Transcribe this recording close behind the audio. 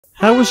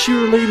How is she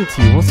related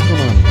to you? What's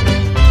going on here?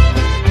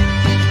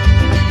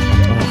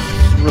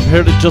 Oh,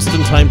 repaired it just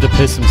in time to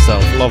piss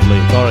himself. Lovely.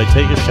 Alright,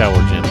 take a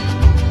shower, Jim.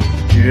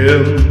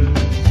 Jim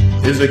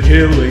is a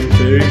killing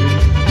thing,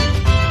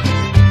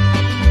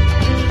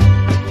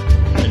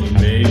 and he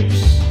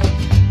makes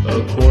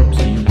a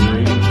corpsey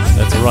ring.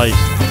 That's right.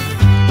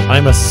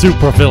 I'm a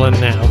supervillain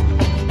now.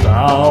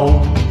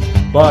 Bound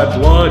by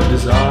blood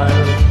desire,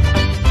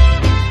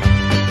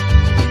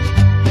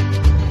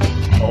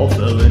 all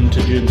fell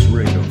into Jim's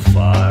ring of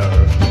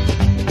fire.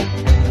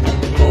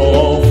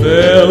 All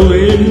fell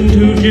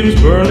into Jim's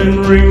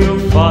burning ring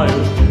of fire.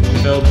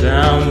 Fell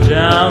down,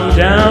 down,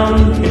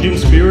 down, and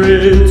Jim's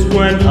spirits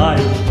went higher.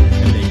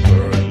 And they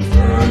burned,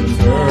 burned,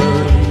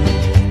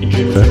 burned in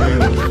Jim's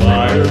ring of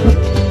fire.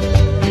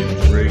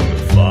 Jim's ring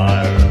of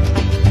fire.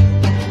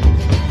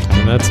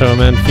 And that's how a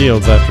man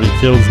feels after he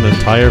kills an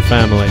entire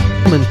family.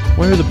 And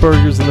where are the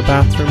burgers in the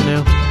bathroom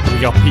now? We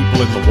got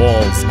people in the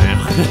walls now.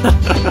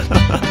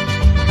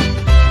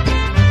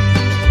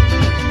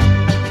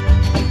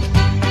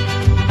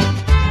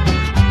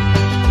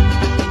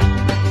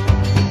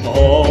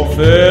 All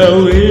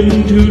fell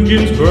into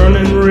Jim's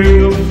burning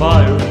ring of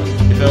fire.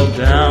 They fell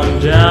down,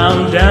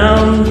 down,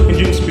 down, and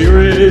Jim's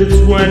spirits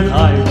went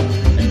higher.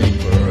 And they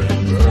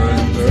burned,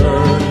 burned,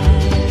 burned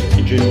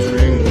in Jim's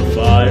ring of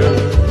fire.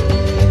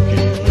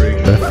 Jim's ring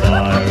of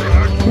fire.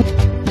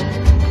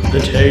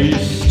 The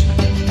taste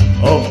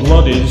of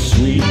blood is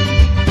sweet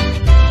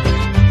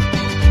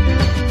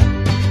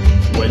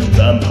when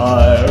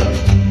vampire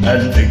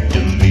and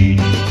victim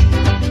meet.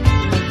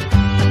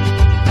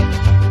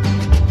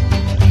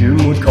 Jim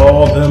would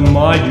call them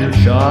my dear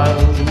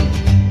child.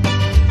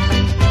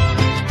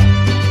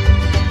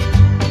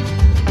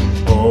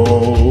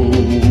 Oh,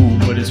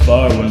 but his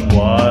fire went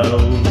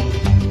wild.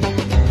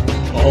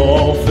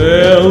 All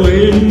fell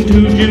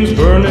into Jim's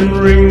burning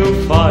ring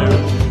of fire.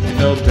 They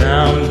fell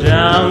down,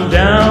 down,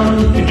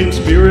 down, and Jim's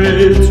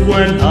spirits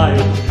went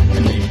higher.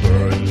 And they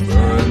burned,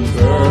 burned,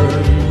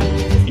 burned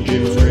in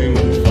Jim's ring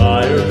of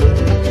fire.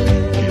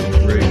 Jim's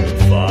ring of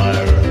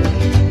fire.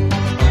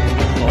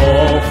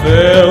 All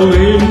fell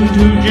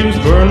into Jim's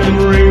burning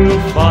ring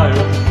of fire.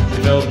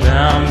 They fell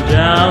down,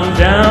 down,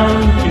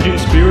 down, and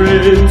Jim's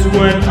spirits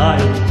went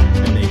higher.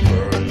 And they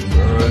burned,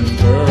 burned,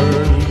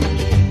 burned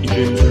in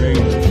Jim's ring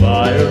of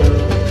fire.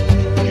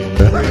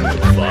 Jim's ring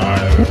of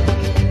fire.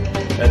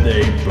 And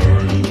they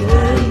burned,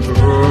 burned,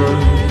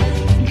 burned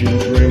in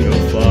Jim's ring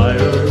of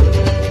fire.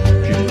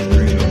 Jim's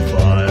ring of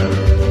fire.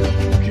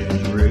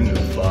 Jim's ring of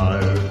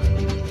fire.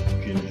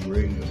 Jim's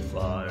ring of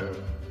fire.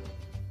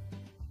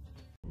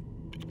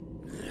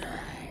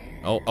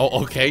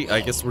 Oh, okay.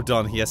 I guess we're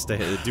done. He has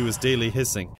to do his daily hissing.